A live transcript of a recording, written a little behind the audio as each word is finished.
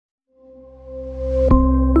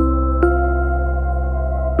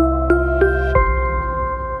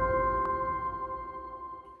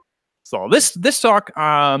So this talk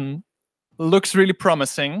looks really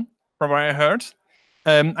promising from what I heard.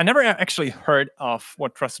 I never actually heard of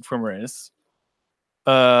what trusted firmware is,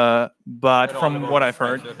 but from what I've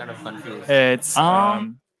heard, it's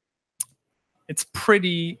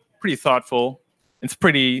pretty thoughtful. It's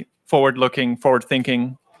pretty forward-looking,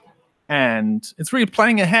 forward-thinking, and it's really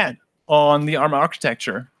planning ahead on the ARM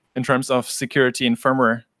architecture in terms of security and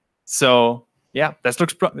firmware. So yeah,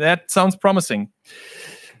 that sounds promising.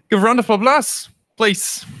 Give a round of applause,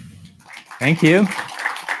 please. Thank you.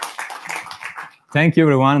 Thank you,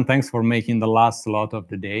 everyone, and thanks for making the last slot of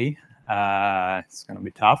the day. It's going to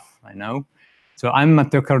be tough, I know. So I'm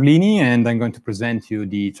Matteo Carlini, and I'm going to present you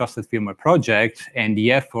the Trusted Firmware project and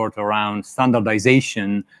the effort around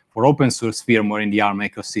standardization for open source firmware in the ARM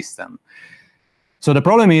ecosystem. So the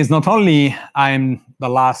problem is not only I'm the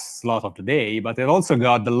last slot of the day, but I've also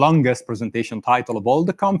got the longest presentation title of all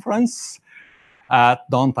the conference.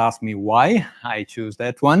 Don't ask me why I choose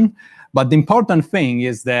that one. But the important thing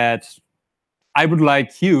is that I would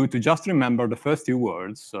like you to just remember the first two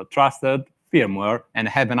words, so trusted firmware, and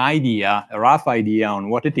have an idea, a rough idea on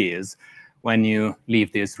what it is when you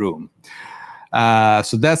leave this room.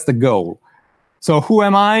 So that's the goal. So who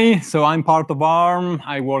am I? So I'm part of ARM.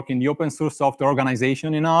 I work in the open source software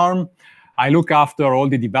organization in ARM. I look after all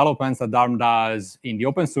the developments that ARM does in the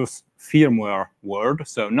open source firmware world.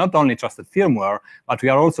 So not only trusted firmware, but we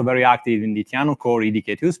are also very active in the Tiano Core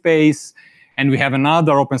EDK2 space. And we have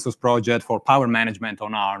another open source project for power management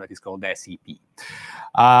on ARM that is called SEP.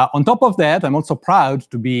 On top of that, I'm also proud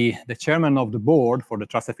to be the chairman of the board for the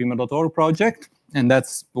trustedfirmware.org project. And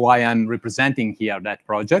that's why I'm representing here that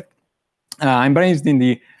project. I'm based in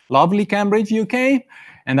the lovely Cambridge, UK,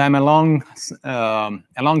 and I'm a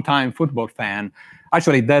long-time football fan.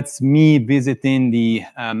 Actually, that's me visiting the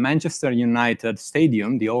Manchester United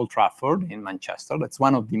Stadium, the Old Trafford in Manchester. That's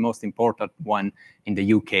one of the most important one in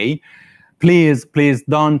the UK. Please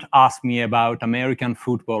don't ask me about American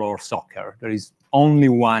football or soccer. There is only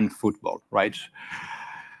one football, right?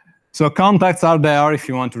 So contacts are there if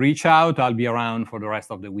you want to reach out. I'll be around for the rest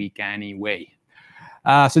of the week anyway.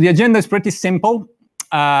 So the agenda is pretty simple,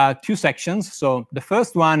 two sections. So the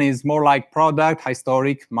first one is more like product,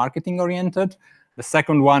 historic, marketing-oriented. The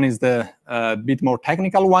second one is the bit more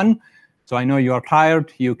technical one. So I know you are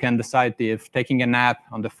tired. You can decide if taking a nap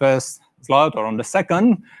on the first slot or on the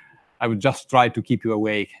second. I would just try to keep you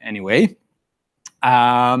awake anyway.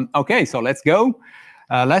 OK, so let's go.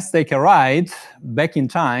 Let's take a ride back in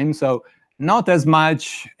time. So not as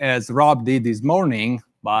much as Rob did this morning,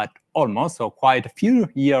 but almost, so quite a few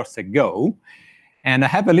years ago. And I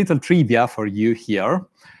have a little trivia for you here.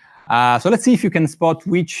 So let's see if you can spot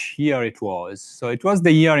which year it was. So it was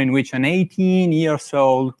the year in which an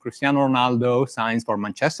 18-year-old Cristiano Ronaldo signs for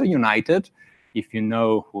Manchester United, if you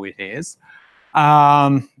know who it is.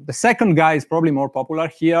 The second guy is probably more popular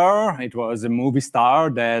here. It was a movie star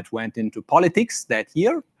that went into politics that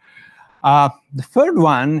year. The third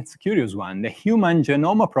one, it's a curious one. The Human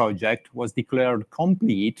Genome Project was declared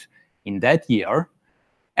complete in that year.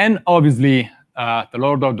 And obviously, The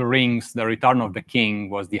Lord of the Rings, The Return of the King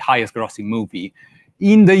was the highest grossing movie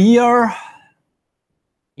in the year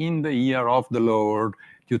of the Lord,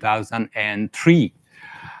 2003.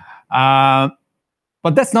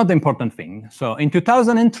 But that's not the important thing. So in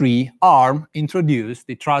 2003, ARM introduced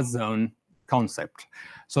the trust zone concept.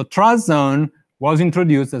 So trust zone was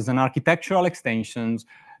introduced as an architectural extension.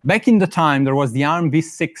 Back in the time, there was the ARM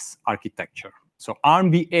v6 architecture. So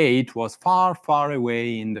ARM v8 was far, far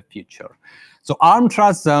away in the future. So ARM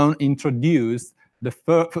Trust Zone introduced,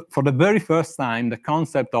 for the very first time, the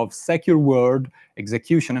concept of secure word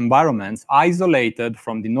execution environments isolated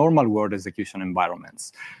from the normal word execution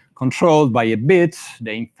environments, controlled by a bit,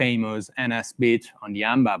 the infamous NS bit on the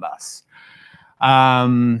AMBA bus.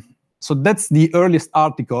 So that's the earliest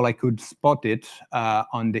article I could spot it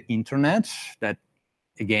on the internet that,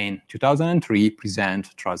 again, 2003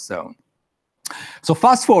 present Trust Zone. So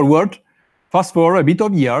fast forward a bit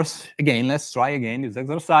of years. Again, let's try again this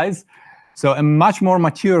exercise. So a much more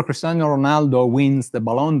mature Cristiano Ronaldo wins the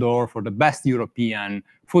Ballon d'Or for the best European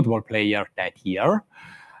football player that year.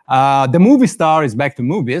 The movie star is back to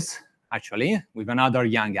movies, actually, with another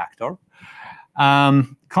young actor.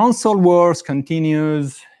 Console wars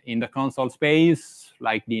continues in the console space,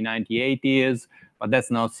 like the 1980s, but that's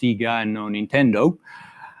not Sega and no Nintendo.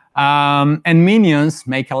 And Minions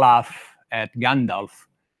make a laugh at Gandalf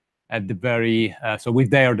at the very, so with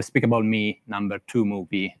their Despicable Me #2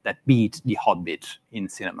 movie that beat The Hobbit in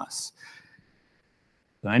cinemas.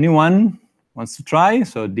 So anyone wants to try?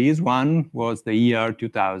 So this one was the year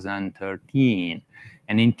 2013.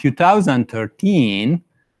 And in 2013,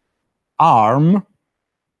 ARM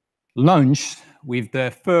launched with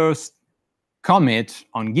the first commit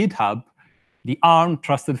on GitHub, the ARM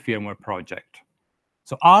Trusted Firmware project.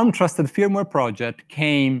 So ARM Trusted Firmware project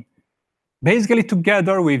came basically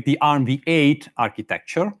together with the ARM v8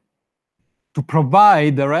 architecture to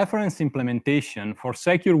provide the reference implementation for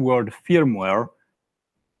secure world firmware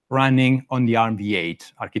running on the ARM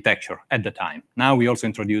v8 architecture at the time. Now we also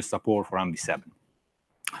introduced support for ARM v7.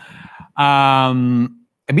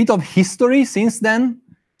 A bit of history since then.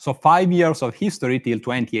 So 5 years of history till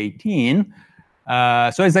 2018.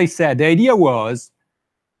 So as I said, the idea was,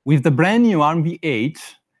 with the brand new ARM v8,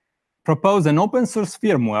 propose an open source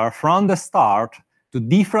firmware from the start to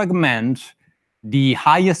defragment the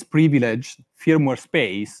highest privileged firmware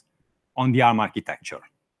space on the ARM architecture.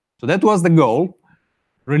 So that was the goal.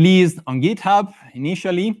 Released on GitHub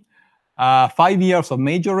initially, 5 years of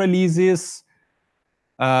major releases.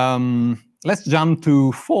 Let's jump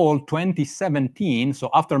to fall 2017. So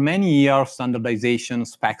after many years, standardization,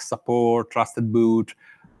 spec support, trusted boot,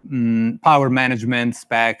 power management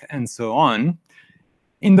spec, and so on.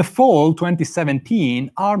 In the fall 2017,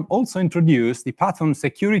 ARM also introduced the Platform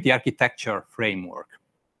Security Architecture framework.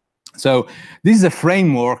 So this is a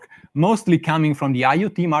framework mostly coming from the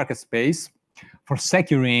IoT market space for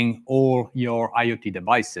securing all your IoT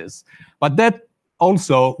devices. But that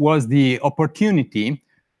also was the opportunity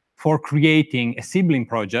for creating a sibling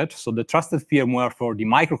project, so the trusted firmware for the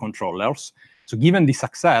microcontrollers. So given the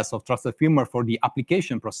success of trusted firmware for the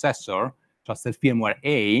application processor, trusted firmware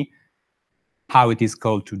A, how it is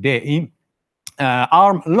called today,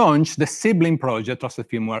 ARM launched the sibling project, trusted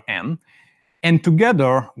firmware M. And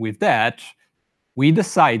together with that, we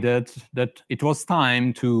decided that it was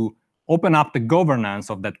time to open up the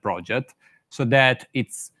governance of that project so that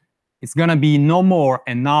it's going to be no more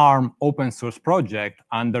an ARM open source project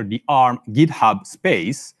under the ARM GitHub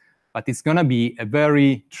space, but it's going to be a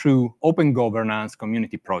very true open governance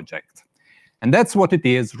community project. And that's what it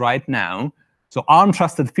is right now. So ARM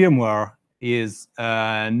Trusted Firmware is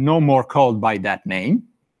no more called by that name.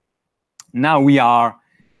 Now we are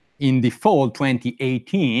in the fall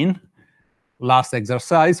 2018, last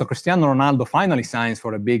exercise. So Cristiano Ronaldo finally signs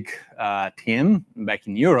for a big team back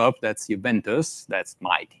in Europe. That's Juventus. That's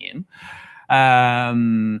my team.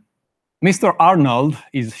 Mr. Arnold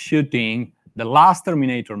is shooting the last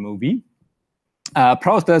Terminator movie.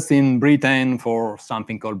 Protests in Britain for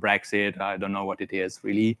something called Brexit. I don't know what it is,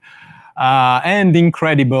 really. And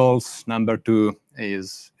Incredibles #2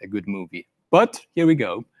 is a good movie. But here we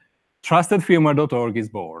go. TrustedFirmware.org is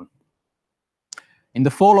born. In the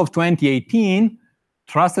fall of 2018,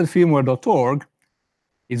 TrustedFirmware.org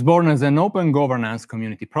is born as an open governance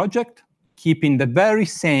community project, keeping the very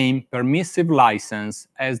same permissive license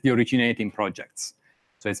as the originating projects.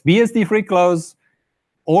 So it's BSD-free clause,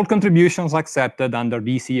 all contributions accepted under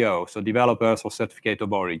DCO, so Developers or Certificate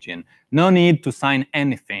of Origin. No need to sign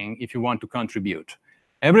anything if you want to contribute.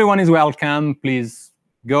 Everyone is welcome. Please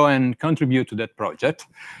go and contribute to that project.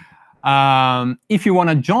 If you want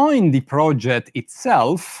to join the project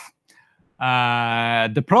itself,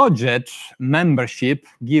 the project membership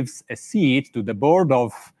gives a seat to the board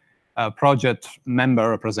of project member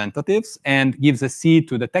representatives and gives a seat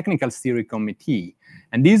to the technical steering committee.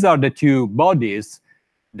 And these are the two bodies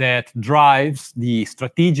that drives the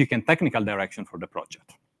strategic and technical direction for the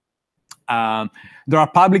project. There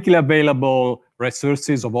are publicly available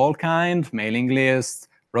resources of all kinds, mailing lists,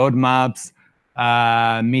 roadmaps,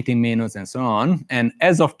 meeting minutes, and so on. And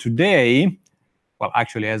as of today, well,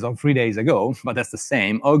 actually as of 3 days ago, but that's the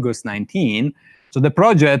same, August 19, so the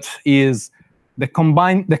project is the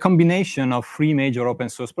combination of 3 major open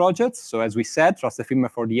source projects. So as we said, Trusted Firmware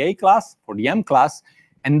for the A class, for the M class,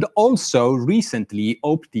 and also recently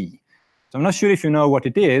OpT. So I'm not sure if you know what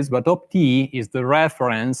it is, but OpT is the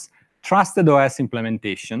reference trusted OS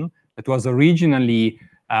implementation that was originally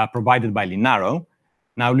provided by Linaro.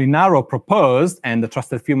 Now, Linaro proposed, and the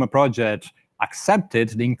Trusted Firmware project accepted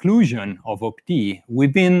the inclusion of OpT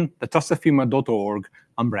within the TrustedFirmware.org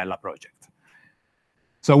umbrella project.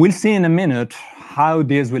 So we'll see in a minute how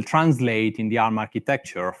this will translate in the ARM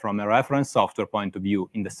architecture from a reference software point of view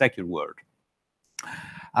in the secure world.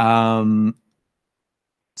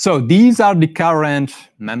 So these are the current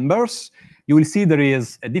members. You will see there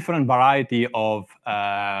is a different variety of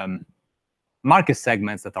market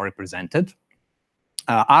segments that are represented.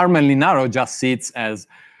 ARM and Linaro just sits as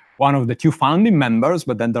one of the 2 founding members,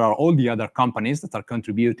 but then there are all the other companies that are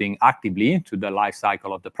contributing actively to the life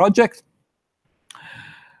cycle of the project.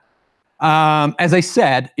 As I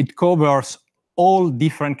said, it covers all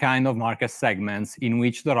different kind of market segments in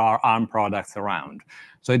which there are ARM products around.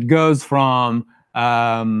 So it goes from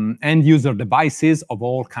end user devices of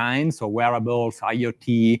all kinds, so wearables,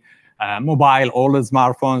 IoT, mobile, all the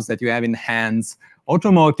smartphones that you have in hands,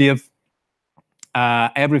 automotive,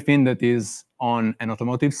 everything that is on an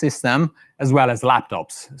automotive system, as well as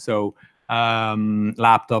laptops, so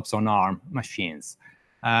laptops on ARM machines.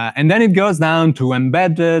 And then it goes down to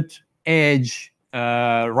embedded, edge,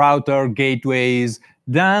 router, gateways,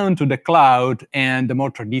 down to the cloud and the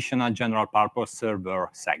more traditional general purpose server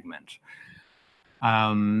segment.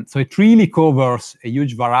 So it really covers a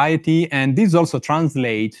huge variety, and this also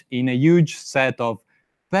translates in a huge set of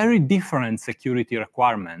very different security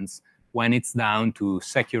requirements when it's down to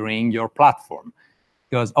securing your platform,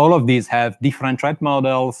 because all of these have different threat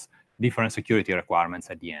models, different security requirements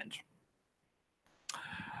at the end.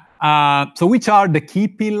 So which are the key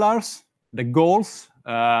pillars, the goals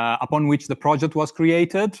upon which the project was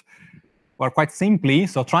created? Well, quite simply,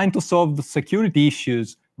 so trying to solve the security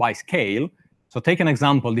issues by scale. So take an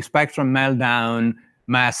example, the Spectrum meltdown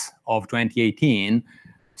mess of 2018.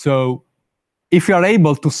 So if you are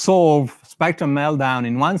able to solve Spectrum meltdown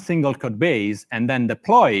in one single code base and then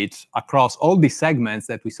deploy it across all these segments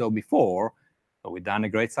that we saw before, so we've done a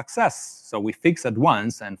great success. So we fix it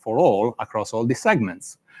once and for all across all these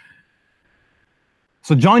segments.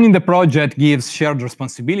 So joining the project gives shared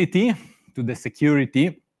responsibility to the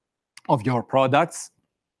security of your products.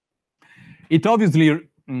 It obviously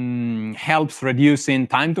helps reducing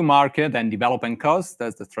time to market and development costs.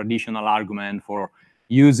 That's the traditional argument for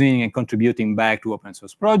using and contributing back to open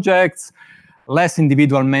source projects, less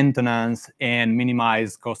individual maintenance, and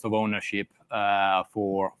minimize cost of ownership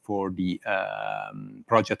for the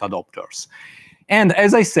project adopters. And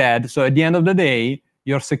as I said, so at the end of the day,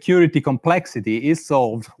 your security complexity is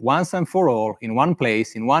solved once and for all in one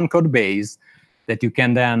place, in one code base, that you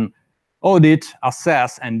can then audit,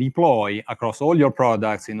 assess, and deploy across all your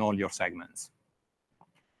products in all your segments.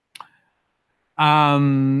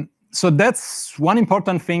 So that's one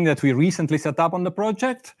important thing that we recently set up on the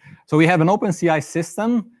project. So we have an OpenCI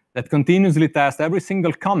system that continuously tests every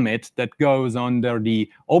single commit that goes under the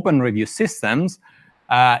open review systems.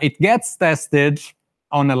 It gets tested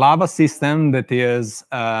on a Lava system that is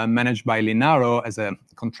managed by Linaro as a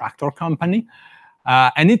contractor company.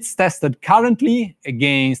 And it's tested currently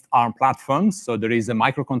against ARM platforms. So there is a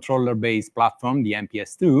microcontroller-based platform, the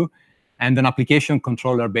MPS2, and an application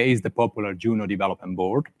controller-based, the popular Juno development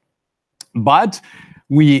board. But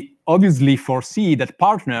we obviously foresee that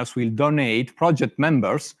partners will donate, project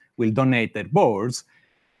members will donate their boards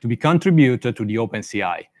to be contributed to the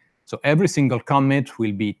OpenCI. So every single commit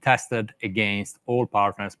will be tested against all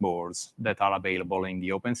partners' boards that are available in the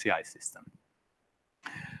OpenCI system.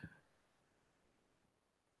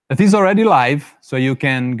 That is already live, so you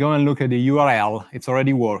can go and look at the URL. It's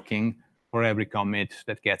already working for every commit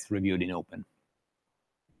that gets reviewed in open.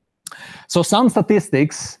 So some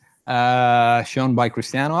statistics shown by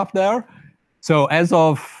Cristiano up there. So as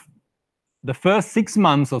of the first 6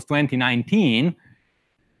 months of 2019,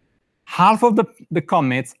 half of the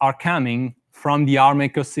commits are coming from the ARM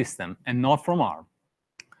ecosystem and not from ARM.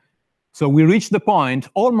 So we reached the point,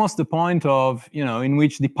 almost the point of, in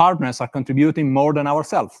which the partners are contributing more than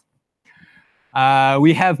ourselves.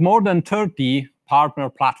 We have more than 30 partner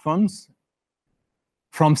platforms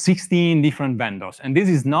from 16 different vendors. And this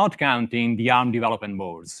is not counting the ARM development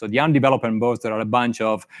boards. So the ARM development boards, there are a bunch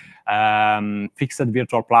of fixed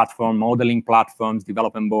virtual platform, modeling platforms,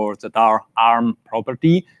 development boards that are ARM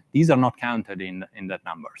property. These are not counted in that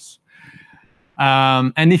numbers.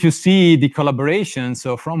 And if you see the collaboration,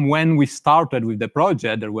 so from when we started with the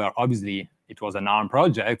project, there were obviously, it was an ARM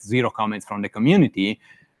project, 0 comments from the community.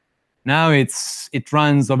 Now it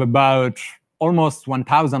runs of about almost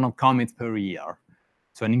 1,000 of commits per year.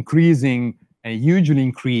 So an hugely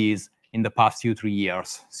increase in the past 2-3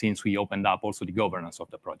 years since we opened up also the governance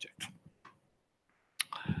of the project.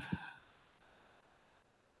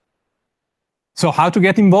 So how to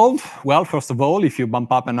get involved? Well, first of all, if you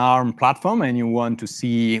bump up an ARM platform and you want to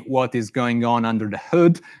see what is going on under the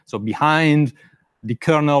hood, so behind the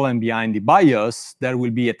kernel and behind the BIOS, there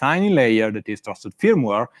will be a tiny layer that is trusted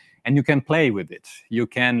firmware, and you can play with it. You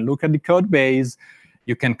can look at the code base,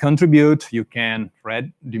 you can contribute, you can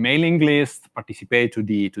read the mailing list, participate to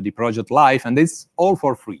the project live, and it's all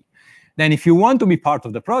for free. Then if you want to be part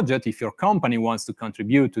of the project, if your company wants to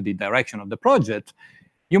contribute to the direction of the project,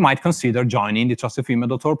 you might consider joining the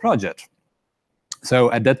TrustedFirmware.org project. So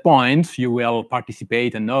at that point, you will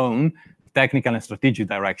participate and own technical and strategic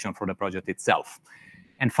direction for the project itself.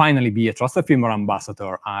 And finally, be a Trusted Firmware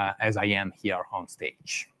ambassador, as I am here on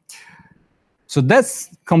stage. So that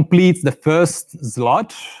completes the first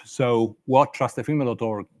slot. So what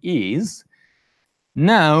TrustedFirmware.org is.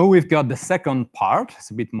 Now we've got the second part.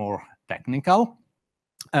 It's a bit more technical.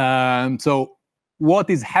 So what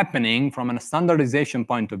is happening from a standardization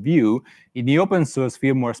point of view in the open source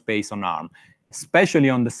firmware space on ARM, especially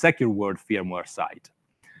on the secure world firmware side?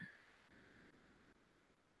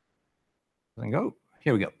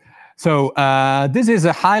 Here we go. So this is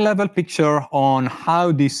a high-level picture on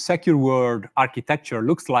how this secure world architecture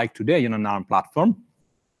looks like today on an ARM platform.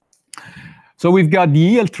 So we've got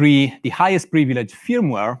the EL3, the highest privilege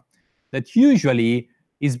firmware, that usually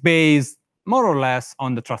is based more or less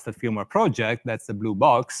on the trusted firmware project. That's the blue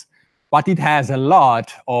box. But it has a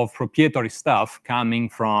lot of proprietary stuff coming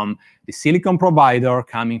from the silicon provider,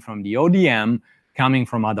 coming from the ODM, coming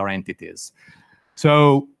from other entities.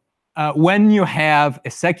 So when you have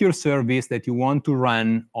a secure service that you want to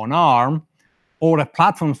run on ARM, or a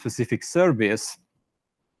platform-specific service,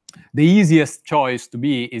 the easiest choice to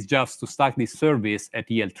be is just to stack this service at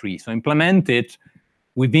EL3. So implement it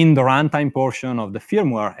within the runtime portion of the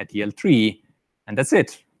firmware at EL3, and that's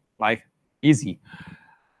it, like easy.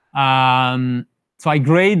 So I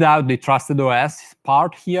grayed out the trusted OS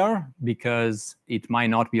part here because it might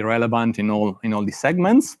not be relevant in all these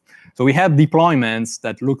segments. So we have deployments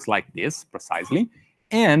that looks like this precisely,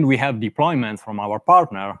 and we have deployments from our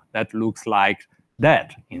partner that looks like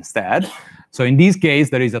that instead. So in this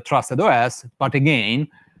case, there is a trusted OS, but again,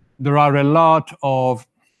 there are a lot of,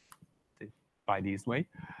 by this way,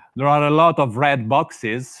 there are a lot of red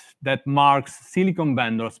boxes that marks silicon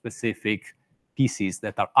vendor-specific pieces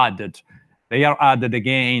that are added. They are added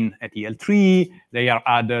again at EL3. They are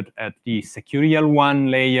added at the secure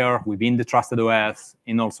EL1 layer within the trusted OS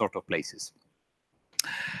in all sorts of places.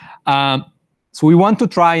 So we want to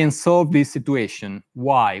try and solve this situation.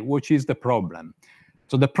 Why? Which is the problem?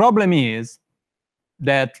 So the problem is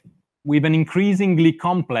that with an increasingly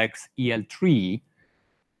complex EL3,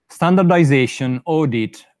 standardization,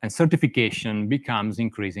 audit, and certification becomes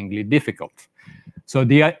increasingly difficult. So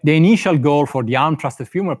the initial goal for the ARM Trusted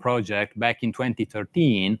Firmware project back in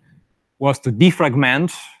 2013 was to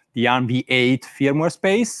defragment the ARM v8 firmware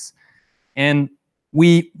space. And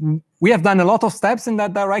we have done a lot of steps in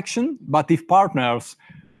that direction, but if partners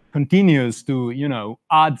continues to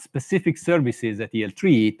add specific services at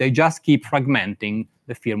EL3, they just keep fragmenting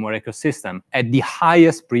the firmware ecosystem at the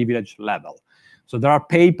highest privilege level. So there are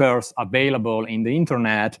papers available in the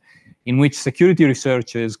internet in which security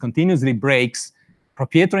researchers continuously breaks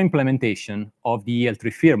proprietary implementation of the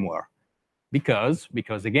EL3 firmware because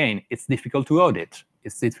again, it's difficult to audit.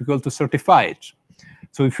 It's difficult to certify it.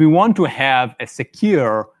 So if we want to have a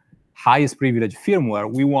secure, highest privilege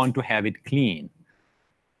firmware, we want to have it clean.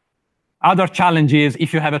 Other challenges,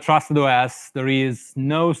 if you have a trusted OS, there is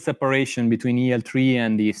no separation between EL3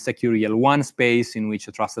 and the secure EL1 space in which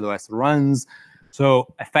a trusted OS runs.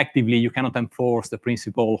 So effectively, you cannot enforce the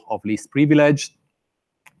principle of least privilege.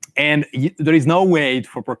 And there is no way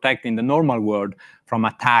for protecting the normal world from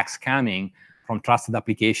attacks coming from trusted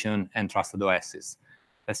application and trusted OSs.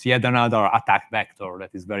 That's yet another attack vector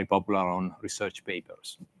that is very popular on research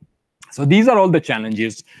papers. So these are all the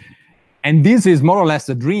challenges. And this is more or less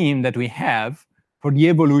the dream that we have for the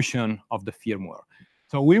evolution of the firmware.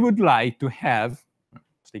 So we would like to have,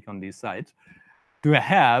 stick on this side, to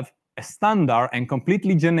have a standard and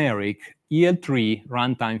completely generic EL3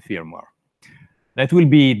 runtime firmware that will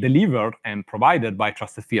be delivered and provided by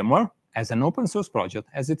Trusted Firmware as an open source project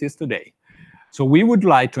as it is today. So we would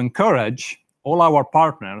like to encourage all our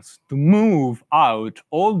partners to move out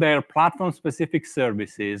all their platform-specific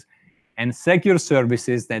services and secure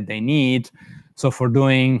services that they need. So for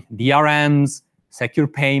doing DRMs, secure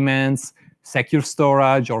payments, secure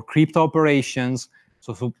storage, or crypto operations.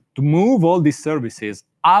 So to move all these services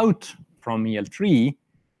out from EL3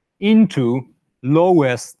 into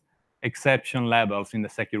lowest exception levels in the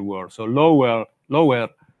secure world. So lower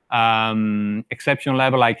exception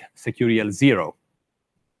level like secure EL0.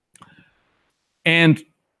 And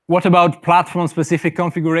what about platform-specific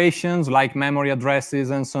configurations like memory addresses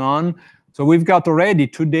and so on? So we've got already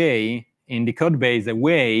today in the code base a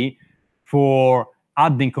way for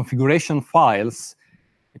adding configuration files.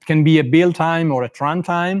 It can be a build time or a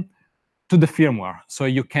runtime to the firmware. So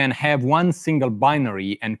you can have one single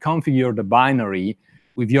binary and configure the binary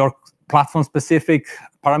with your platform-specific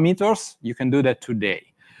parameters. You can do that today.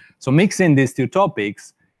 So mixing these two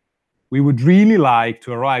topics, we would really like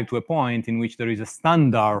to arrive to a point in which there is a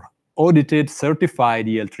standard, audited, certified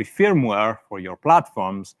EL3 firmware for your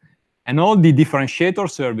platforms, and all the differentiator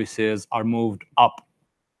services are moved up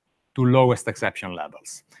to lowest exception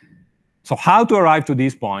levels. So how to arrive to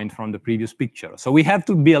this point from the previous picture? So we have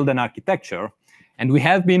to build an architecture, and we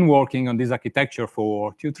have been working on this architecture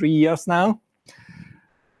for 2-3 years now.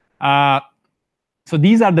 So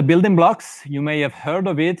these are the building blocks. You may have heard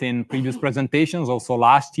of it in previous presentations. Also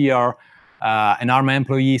last year, an ARM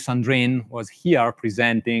employee, Sandrine, was here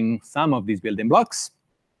presenting some of these building blocks.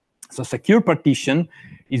 So secure partition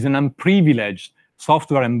is an unprivileged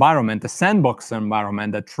software environment, a sandbox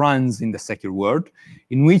environment that runs in the secure world,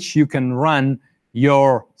 in which you can run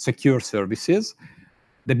your secure services.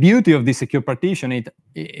 The beauty of this secure partition,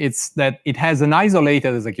 it's that it has an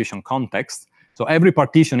isolated execution context. So every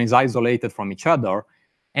partition is isolated from each other,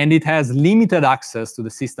 and it has limited access to the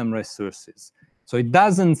system resources. So it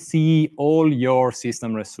doesn't see all your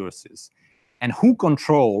system resources. And who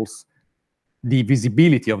controls the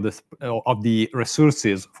visibility of the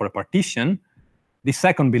resources for a partition? The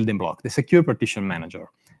second building block, the secure partition manager.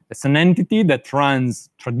 It's an entity that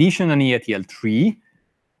runs traditionally ETL3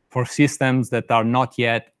 for systems that are not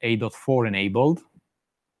yet 8.4 enabled.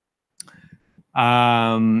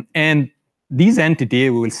 And this entity,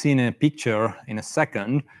 we will see in a picture in a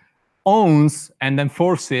second, owns and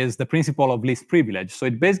enforces the principle of least privilege. So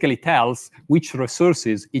it basically tells which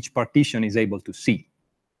resources each partition is able to see.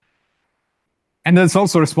 And it's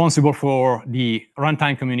also responsible for the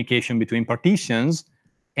runtime communication between partitions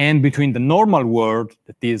and between the normal world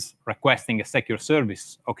that is requesting a secure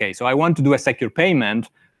service. Okay, so I want to do a secure payment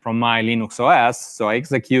from my Linux OS, so I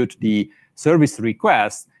execute the service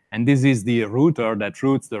request, and this is the router that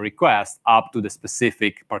routes the request up to the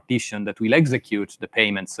specific partition that will execute the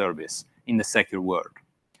payment service in the secure world.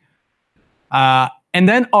 And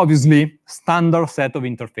then, obviously, standard set of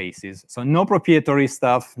interfaces. So no proprietary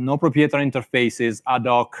stuff, no proprietary interfaces, ad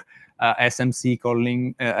hoc, SMC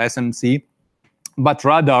calling SMC, but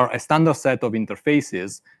rather a standard set of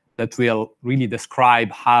interfaces that will really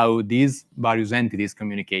describe how these various entities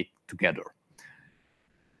communicate together.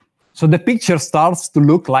 So the picture starts to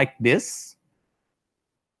look like this.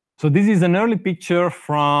 So this is an early picture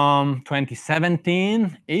from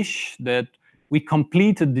 2017-ish that we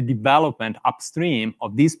completed the development upstream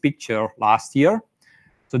of this picture last year.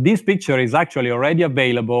 So this picture is actually already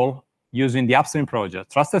available using the upstream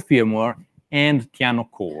project, Trusted Firmware, and Tiano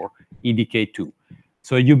Core, EDK2.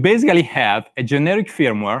 So you basically have a generic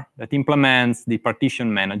firmware that implements the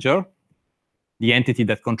partition manager, the entity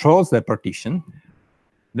that controls that partition.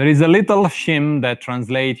 There is a little shim that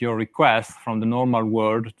translates your request from the normal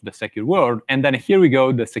world to the secure world. And then here we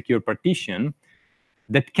go, the secure partition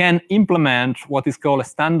that can implement what is called a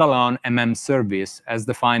standalone service as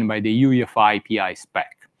defined by the UEFI PI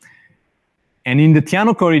spec. And in the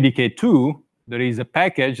Tiano Core EDK2, there is a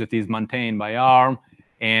package that is maintained by ARM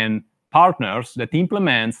and partners that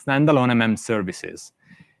implements standalone services.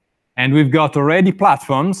 And we've got already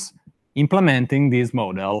platforms implementing this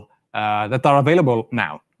model that are available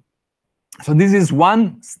now. So this is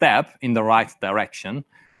one step in the right direction.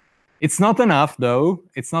 It's not enough, though.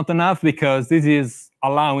 It's not enough because this is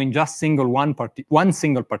allowing just one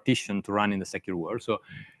single partition to run in the secure world. So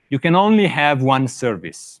you can only have one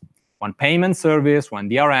service, one payment service, one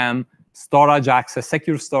DRM, storage access,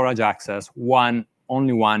 secure storage access,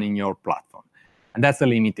 only one in your platform. And that's the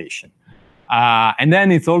limitation. And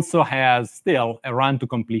then it also has still a run to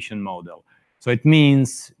completion model. So it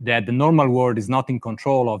means that the normal world is not in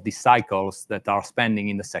control of the cycles that are spending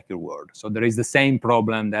in the secure world. So there is the same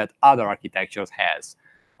problem that other architectures has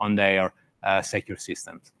on their secure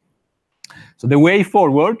systems. So the way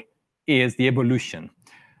forward is the evolution.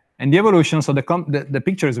 And the evolution, so the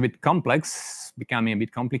picture is a bit complex, becoming a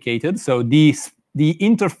bit complicated. So the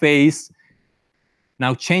interface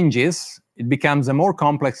now changes. It becomes a more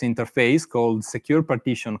complex interface called Secure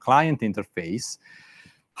Partition Client Interface.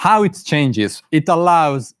 How it changes, it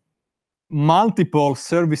allows multiple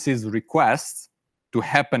services requests to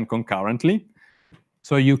happen concurrently.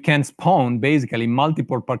 So you can spawn basically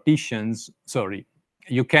multiple partitions,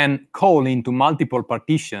 you can call into multiple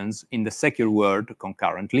partitions in the secure world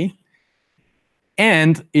concurrently.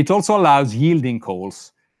 And it also allows yielding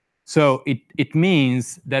calls. So it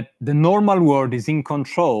means that the normal world is in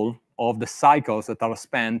control of the cycles that are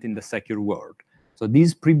spent in the secure world. So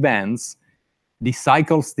this prevents the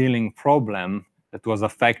cycle stealing problem that was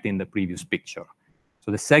affecting the previous picture. So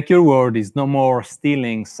the secure world is no more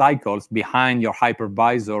stealing cycles behind your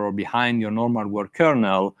hypervisor or behind your normal world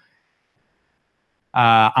kernel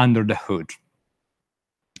under the hood.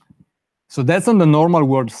 So that's on the normal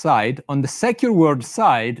world side. On the secure world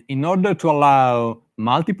side, in order to allow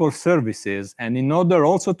multiple services and in order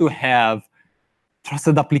also to have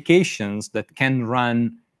trusted applications that can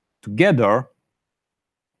run together,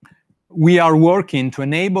 we are working to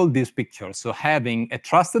enable this picture. So having a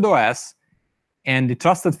trusted OS and the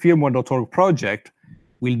trusted firmware.org project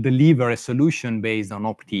will deliver a solution based on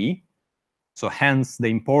opt. So hence the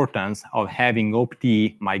importance of having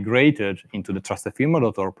OPT migrated into the Trusted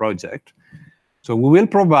Firmware project. So we will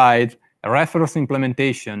provide a reference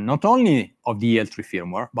implementation not only of the EL3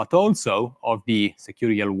 firmware, but also of the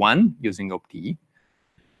Secure EL1 using OPT.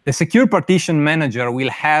 The Secure Partition Manager will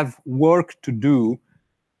have work to do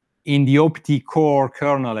in the OPT core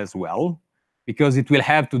kernel as well, because it will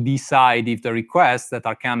have to decide if the requests that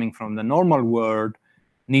are coming from the normal world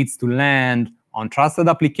needs to land on trusted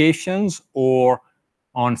applications or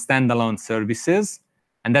on standalone services.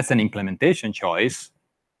 And that's an implementation choice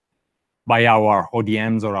by our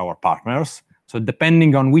ODMs or our partners. So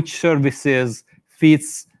depending on which services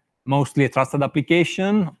fits mostly a trusted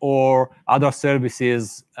application, or other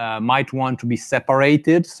services might want to be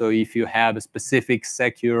separated. So if you have a specific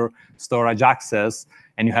secure storage access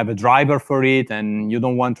and you have a driver for it and you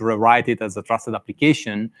don't want to rewrite it as a trusted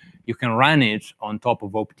application, you can run it on top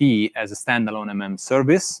of OPT as a standalone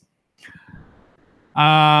service.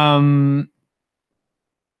 On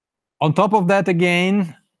top of that,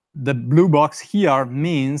 again, the blue box here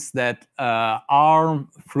means that ARM,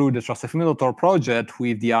 through the Trusted Firmware project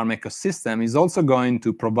with the ARM ecosystem, is also going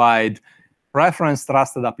to provide reference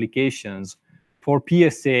trusted applications for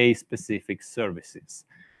PSA-specific services.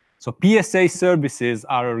 So PSA services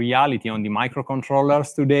are a reality on the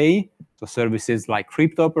microcontrollers today. So services like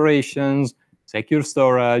crypto operations, secure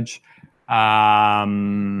storage,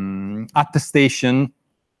 attestation.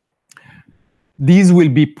 These will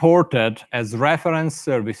be ported as reference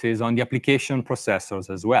services on the application processors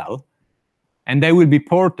as well. And they will be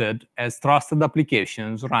ported as trusted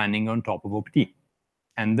applications running on top of OPT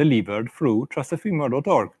and delivered through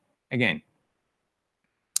trustedfirmware.org again.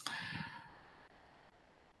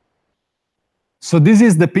 So this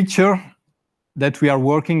is the picture that we are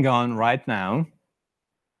working on right now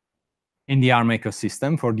in the ARM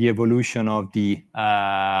ecosystem for the evolution of the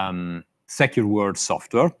secure world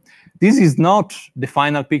software. This is not the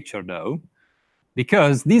final picture, though,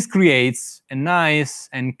 because this creates a nice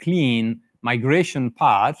and clean migration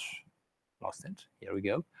path. Lost it. Here we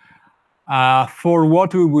go. For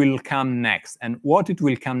what will come next. And what it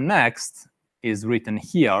will come next is written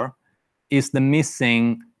here, is the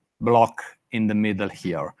missing block in the middle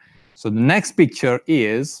here. So the next picture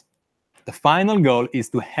is, the final goal is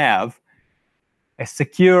to have a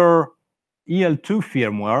secure EL2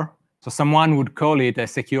 firmware. So someone would call it a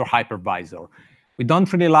secure hypervisor. We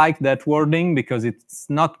don't really like that wording because it's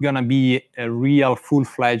not going to be a real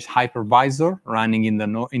full-fledged hypervisor running in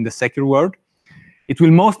the secure world. It will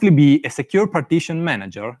mostly be a secure partition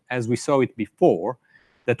manager, as we saw it before,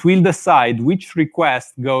 that will decide which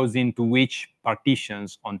request goes into which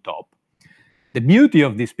partitions on top. The beauty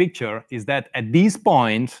of this picture is that at this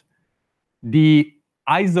point, the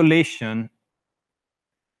isolation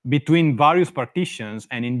between various partitions,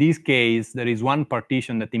 and in this case, there is one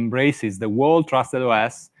partition that embraces the whole trusted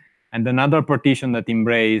OS, and another partition that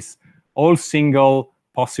embraces all single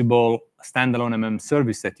possible standalone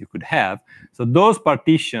service that you could have. So those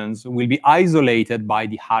partitions will be isolated by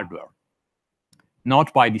the hardware,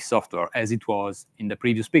 not by the software, as it was in the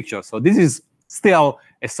previous picture. So this is still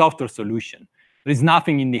a software solution. There is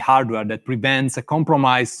nothing in the hardware that prevents a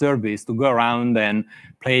compromised service to go around and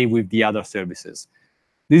play with the other services.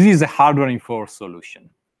 This is a hardware-enforced solution.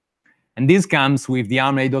 And this comes with the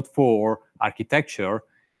ARM 8.4 architecture,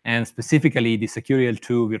 and specifically the Secure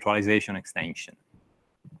EL2 virtualization extension.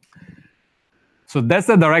 So that's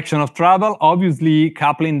the direction of travel. Obviously,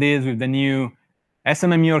 coupling this with the new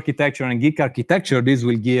SMMU architecture and GIC architecture, this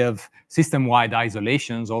will give system-wide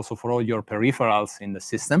isolations also for all your peripherals in the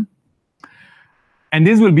system. And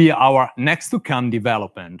this will be our next-to-come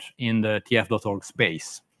development in the TF.org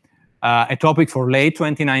space. A topic for late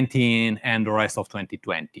 2019 and the rest of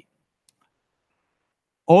 2020.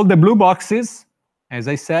 All the blue boxes, as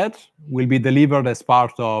I said, will be delivered as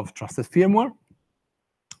part of Trusted Firmware.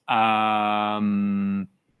 And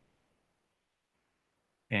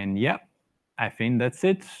yeah, I think that's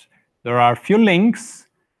it. There are a few links.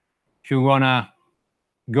 If you want to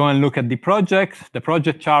go and look at the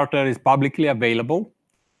project charter is publicly available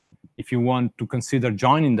if you want to consider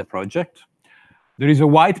joining the project. There is a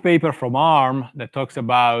white paper from ARM that talks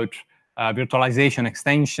about virtualization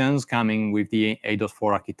extensions coming with the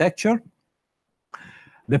 8.4 architecture.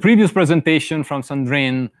 The previous presentation from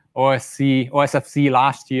Sandrine, OSFC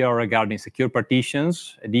last year regarding secure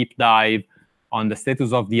partitions, a deep dive on the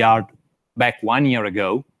status of the art back 1 year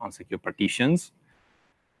ago on secure partitions.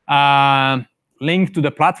 Link to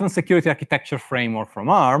the platform security architecture framework from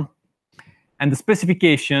ARM, and the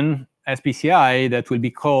specification, SPCI, that will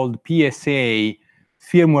be called PSA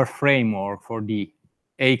firmware framework for the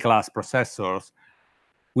A-class processors,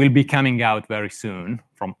 will be coming out very soon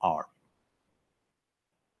from ARM.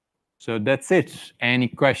 So that's it. Any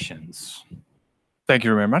questions? Thank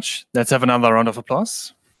you very much. Let's have another round of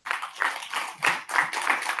applause.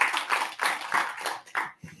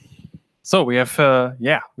 So we have,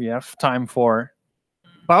 we have time for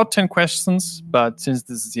about 10 questions, but since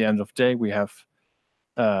this is the end of day, we have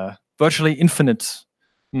virtually infinite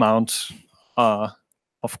amount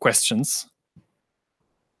of questions.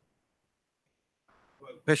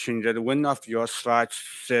 Question that one of your slides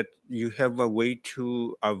said you have a way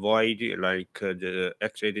to avoid like the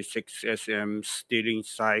x86 SM stealing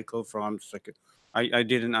cycle from circuit. I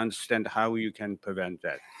didn't understand how you can prevent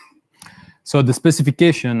that. So the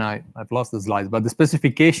specification, I've lost the slides, but the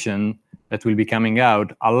specification that will be coming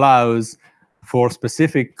out allows for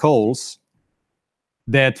specific calls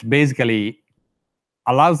that basically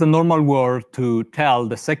allows the normal word to tell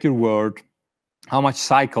the secure word how much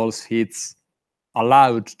cycles it's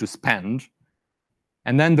allowed to spend.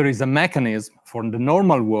 And then there is a mechanism for the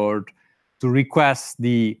normal word to request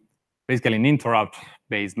basically an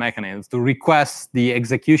interrupt-based mechanism, to request the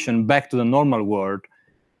execution back to the normal word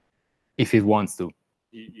if it wants to.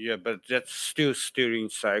 Yeah, but that's still steering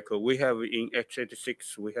cycle. We have in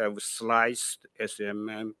x86, we have sliced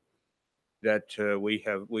SMM that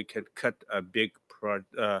we can cut a big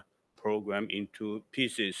program into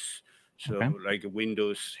pieces. So like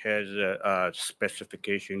Windows has a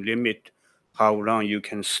specification limit how long you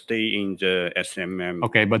can stay in the SMM.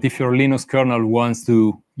 Okay, but if your Linux kernel wants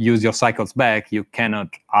to use your cycles back, you cannot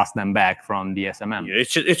ask them back from the SMM. Yeah,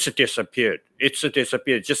 it's disappeared. It's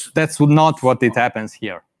disappeared. Just that's not what it happens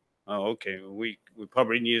here. Oh, okay. We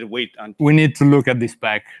probably need to wait until we need to look at this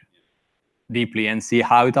spec deeply and see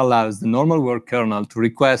how it allows the normal world kernel to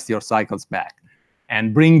request your cycles back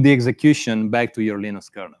and bring the execution back to your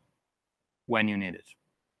Linux kernel when you need it.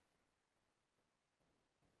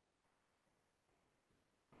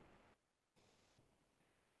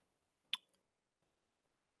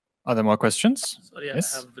 Are there more questions? Sorry,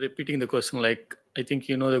 yes? I'm repeating the question. Like, I think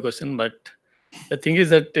you know the question, but the thing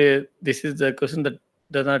is that this is the question that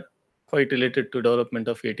does not quite related to development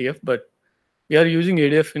of ATF, but we are using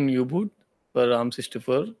ADF in U-boot for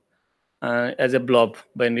ARM64 as a blob,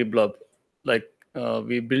 binary blob. Like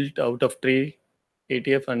we built out of tree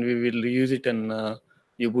ATF and we will reuse it in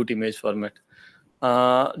U-boot image format.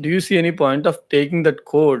 Do you see any point of taking that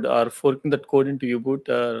code or forking that code into U-boot?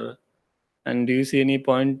 And do you see any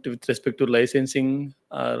point with respect to licensing,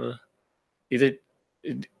 or is it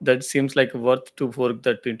that seems like worth to fork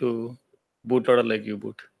that into bootloader like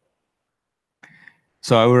U-boot?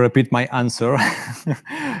 So I will repeat my answer,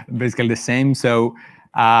 basically the same. So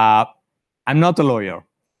I'm not a lawyer,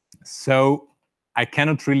 so I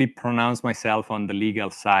cannot really pronounce myself on the legal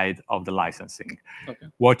side of the licensing. Okay.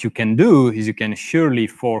 What you can do is you can surely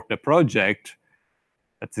fork the project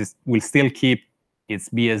that will still keep its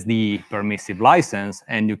BSD permissive license,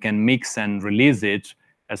 and you can mix and release it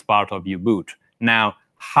as part of U-boot. Now,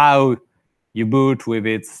 how U-boot with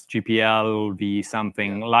its GPL v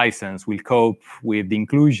something license will cope with the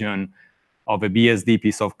inclusion of a BSD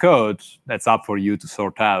piece of code, that's up for you to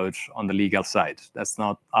sort out on the legal side. That's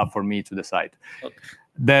not up for me to decide. Okay.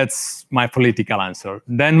 That's my political answer.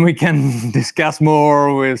 Then we can discuss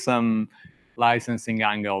more with some licensing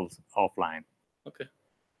angles offline. Okay.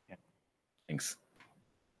 Yeah. Thanks.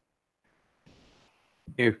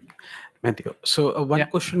 Hey, Matteo. So one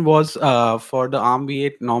question was for the ARM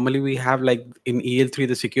v8, normally we have like in EL3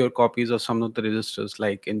 the secure copies of some of the registers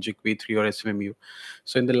like in JICV3 or SMMU.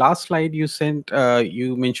 So in the last slide you sent,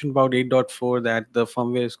 you mentioned about 8.4 that the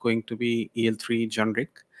firmware is going to be EL3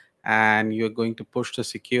 generic and you're going to push the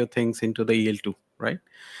secure things into the EL2, right?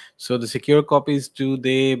 So the secure copies, do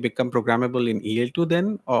they become programmable in EL2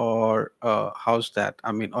 then, or how's that?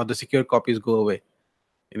 I mean, or the secure copies go away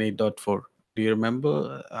in 8.4? Do you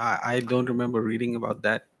remember? I don't remember reading about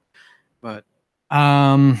that, but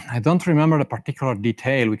I don't remember the particular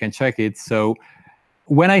detail. We can check it. So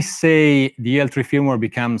when I say the EL3 firmware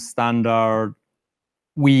becomes standard,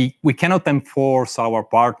 we cannot enforce our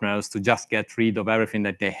partners to just get rid of everything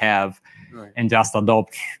that they have and just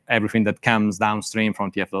adopt everything that comes downstream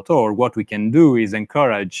from tf.org. What we can do is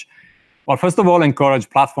encourage, well, first of all, encourage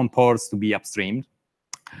platform ports to be upstreamed.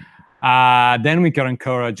 Then we can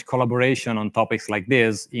encourage collaboration on topics like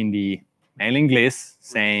this in the mailing list,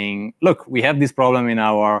 saying, look, we have this problem in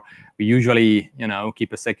we usually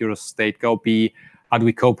keep a secure state copy. How do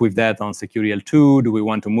we cope with that on Secure EL2? Do we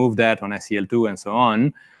want to move that on SEL2 and so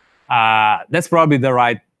on? That's probably the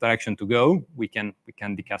right direction to go. We can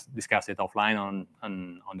discuss it offline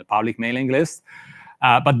on the public mailing list.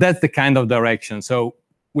 But that's the kind of direction. So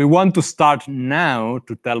we want to start now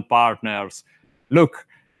to tell partners, look,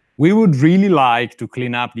 we would really like to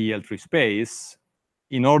clean up the EL3 space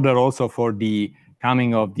in order also for the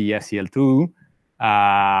coming of the SEL2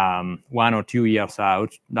 1 or 2 years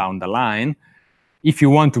out down the line. If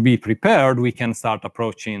you want to be prepared, we can start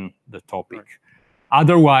approaching the topic. Right.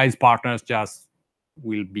 Otherwise, partners just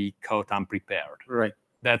will be caught unprepared. Right.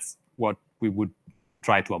 That's what we would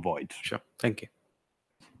try to avoid. Sure. Thank you.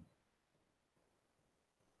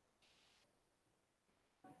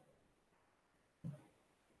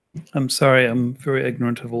 I'm sorry, I'm very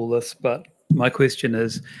ignorant of all this, but my question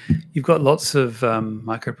is, you've got lots of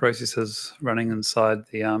microprocessors running inside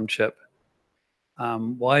the ARM chip.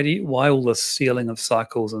 Why all this sealing of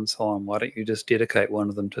cycles and so on? Why don't you just dedicate one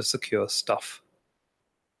of them to secure stuff?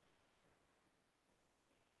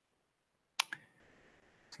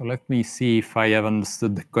 So let me see if I have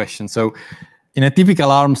understood the question. So in a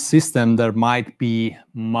typical ARM system, there might be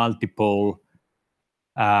multiple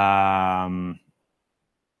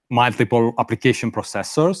application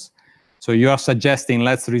processors. So you are suggesting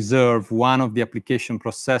let's reserve one of the application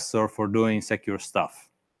processor for doing secure stuff.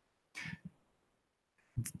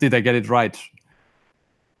 Did I get it right?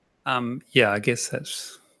 Yeah, I guess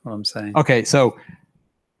that's what I'm saying. Okay, so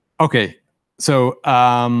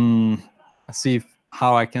let's see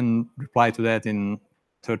how I can reply to that in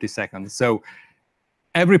 30 seconds. So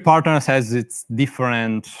every partner has its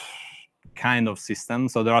different kind of system.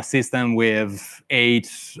 So there are systems with 8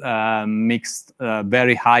 mixed,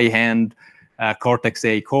 very high-end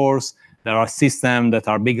Cortex-A cores. There are systems that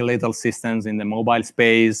are big little systems in the mobile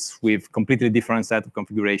space with completely different set of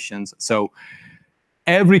configurations. So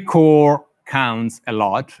every core counts a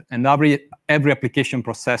lot, and every application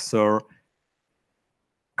processor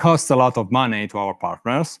costs a lot of money to our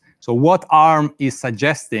partners. So what ARM is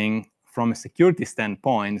suggesting from a security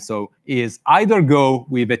standpoint, is either go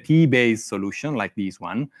with a T-based solution like this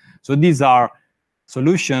one. So these are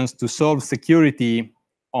solutions to solve security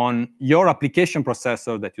on your application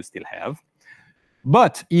processor that you still have.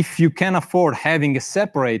 But if you can afford having a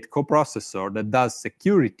separate coprocessor that does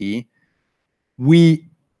security, we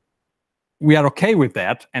are okay with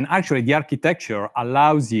that. And actually, the architecture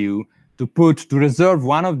allows you to reserve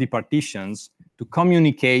one of the partitions to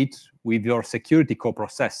communicate with your security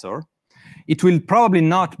coprocessor. It will probably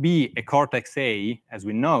not be a Cortex-A as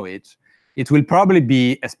we know it. It will probably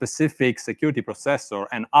be a specific security processor,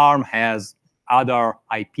 and ARM has other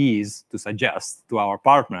IPs to suggest to our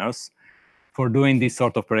partners for doing this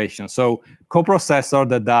sort of operation. So coprocessor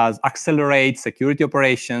that does accelerate security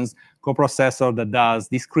operations, coprocessor that does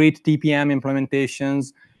discrete TPM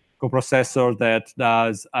implementations, coprocessor that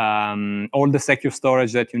does all the secure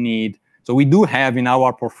storage that you need. So we do have in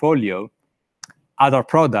our portfolio other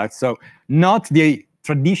products. So not the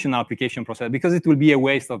traditional application processor, because it will be a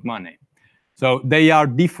waste of money. So they are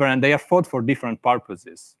different. They are thought for different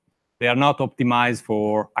purposes. They are not optimized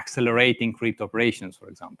for accelerating crypto operations, for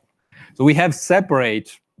example. So we have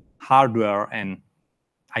separate hardware and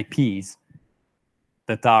IPs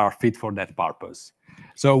that are fit for that purpose.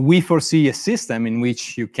 So we foresee a system in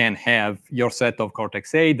which you can have your set of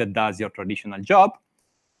Cortex-A that does your traditional job,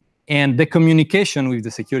 and the communication with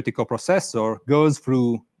the security coprocessor goes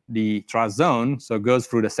through the trust zone, so it goes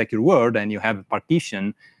through the secure word, and you have a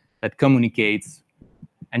partition that communicates,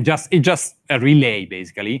 and it's just a relay,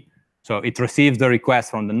 basically. So it receives the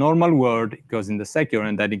request from the normal word, it goes in the secure,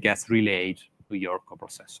 and then it gets relayed to your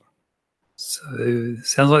coprocessor. So it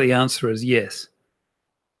sounds like the answer is yes.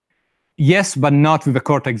 Yes, but not with a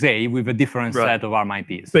Cortex-A, with a different set of ARM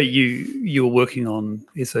IPs. But you're working on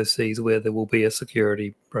SoCs where there will be a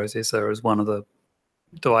security processor as one of the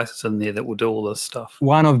devices in there that will do all this stuff.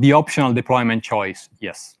 One of the optional deployment choice,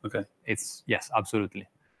 yes. Okay. Yes, absolutely.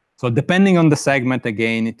 So depending on the segment,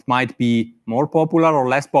 again, it might be more popular or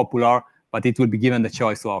less popular, but it will be given the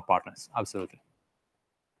choice to our partners, absolutely.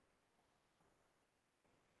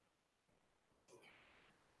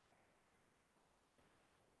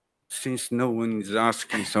 Since no one is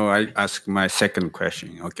asking, so I ask my second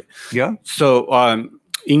question. Okay. Yeah. So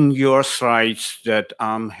in your slides, that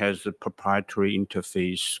ARM has a proprietary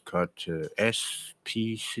interface called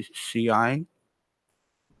SPCI.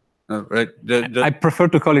 Right. I prefer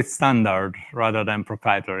to call it standard rather than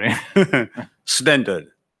proprietary. Standard.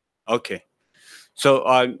 Okay. So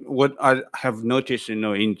what I have noticed, in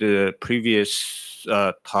the previous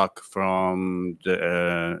talk from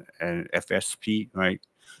the FSP, right?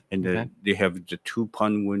 And they have the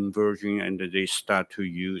 2.1 version, and they start to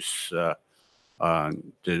use the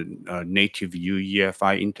native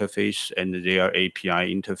UEFI interface and their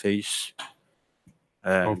API interface.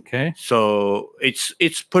 Okay. So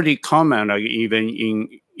it's pretty common, like even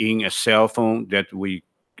in a cell phone, that we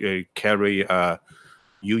carry a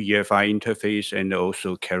UEFI interface and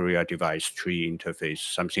also carry a device tree interface,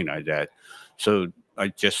 something like that. So I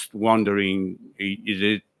just wondering, is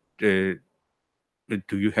it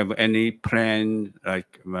do you have any plan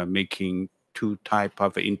like making two type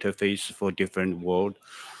of interface for different world,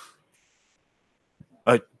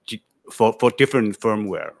 for different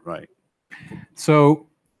firmware, right? So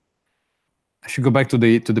I should go back to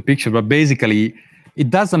the picture, but basically, it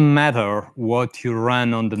doesn't matter what you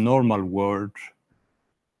run on the normal world.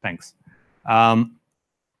 Thanks. So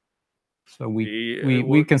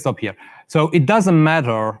we can stop here. So it doesn't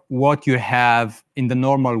matter what you have in the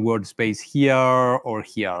normal world space here or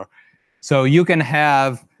here. So you can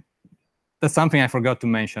have, that's something I forgot to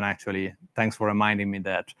mention actually. Thanks for reminding me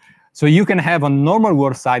that. So you can have on normal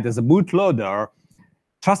world side as a bootloader,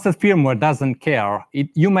 trusted firmware doesn't care.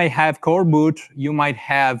 You may have core boot, you might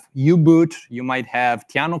have U-boot, you might have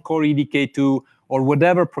Tiano Core EDK2, or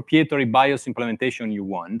whatever proprietary BIOS implementation you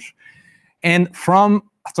want. And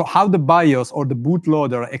so how the BIOS or the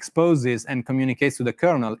bootloader exposes and communicates to the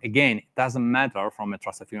kernel, again, it doesn't matter from a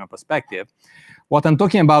trusted firmware perspective. What I'm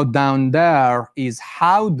talking about down there is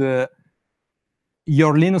how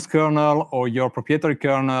your Linux kernel or your proprietary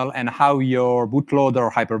kernel and how your bootloader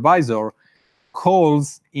or hypervisor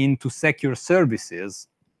calls into secure services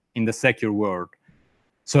in the secure world.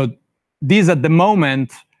 So this at the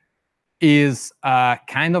moment is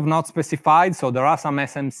kind of not specified. So there are some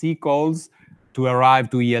SMC calls to arrive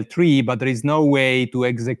to EL3, but there is no way to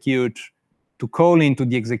call into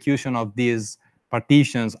the execution of these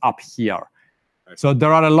partitions up here. So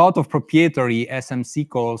there are a lot of proprietary SMC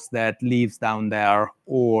calls that lives down there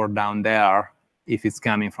or down there if it's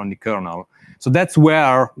coming from the kernel. So that's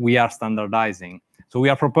where we are standardizing. So we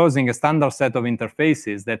are proposing a standard set of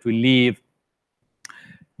interfaces that will live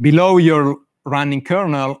below your running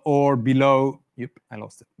kernel or below, I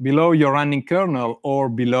lost it, below your running kernel or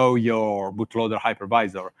below your bootloader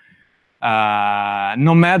hypervisor,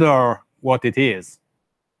 no matter what it is.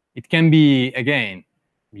 It can be, again,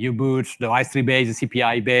 U-boot, device tree based,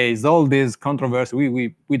 CPI based, all this controversy.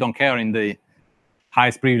 We don't care in the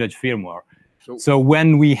highest privilege firmware. So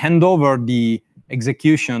when we hand over the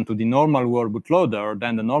execution to the normal world bootloader,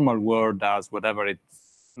 then the normal world does whatever it's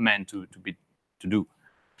meant to do.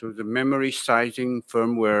 So the memory sizing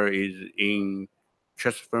firmware is in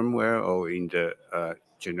just firmware or in the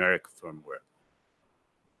generic firmware?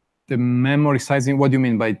 The memory sizing, what do you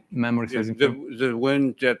mean by memory sizing? The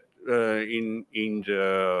one that in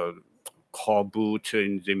the core boot,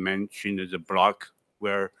 they mentioned the block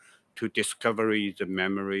where to discover the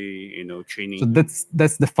memory, training. So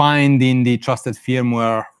that's defined in the trusted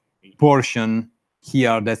firmware portion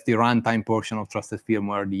here. That's the runtime portion of trusted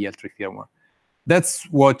firmware, the EL3 firmware. That's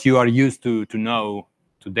what you are used to know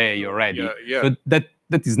today already. Yeah. So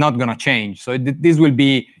that is not going to change. So this will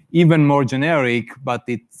be even more generic, but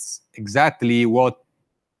it's exactly what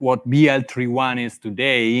BL31 is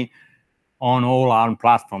today on all ARM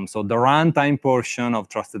platforms. So the runtime portion of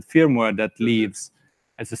trusted firmware that lives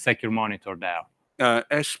as a secure monitor there.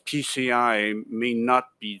 SPCI may not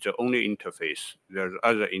be the only interface. There's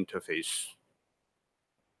other interface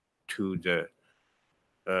to the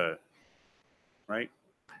right?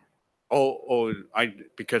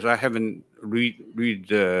 Because I haven't read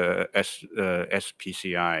the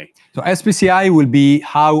SPCI. So SPCI will be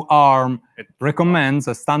how ARM recommends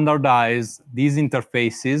a standardize these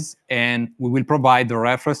interfaces, and we will provide the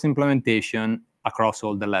reference implementation across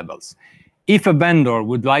all the levels. If a vendor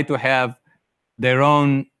would like to have their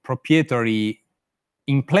own proprietary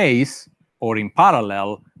in place or in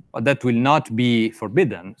parallel, but that will not be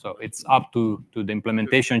forbidden. So it's up to the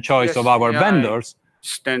implementation choice of our vendors.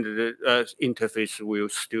 Standard interface will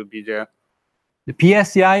still be there. The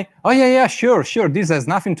PSCI? Oh, yeah, sure. This has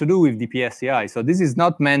nothing to do with the PSCI. So this is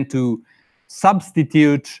not meant to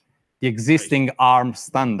substitute the existing ARM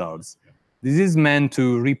standards. This is meant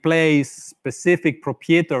to replace specific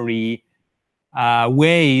proprietary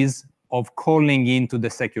ways of calling into the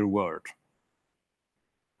secure world.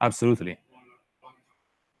 Absolutely.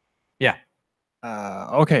 Yeah.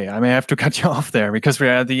 Okay, I may have to cut you off there because we're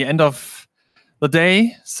at the end of the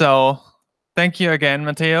day. So thank you again,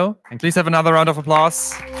 Matteo. Please have another round of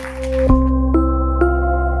applause.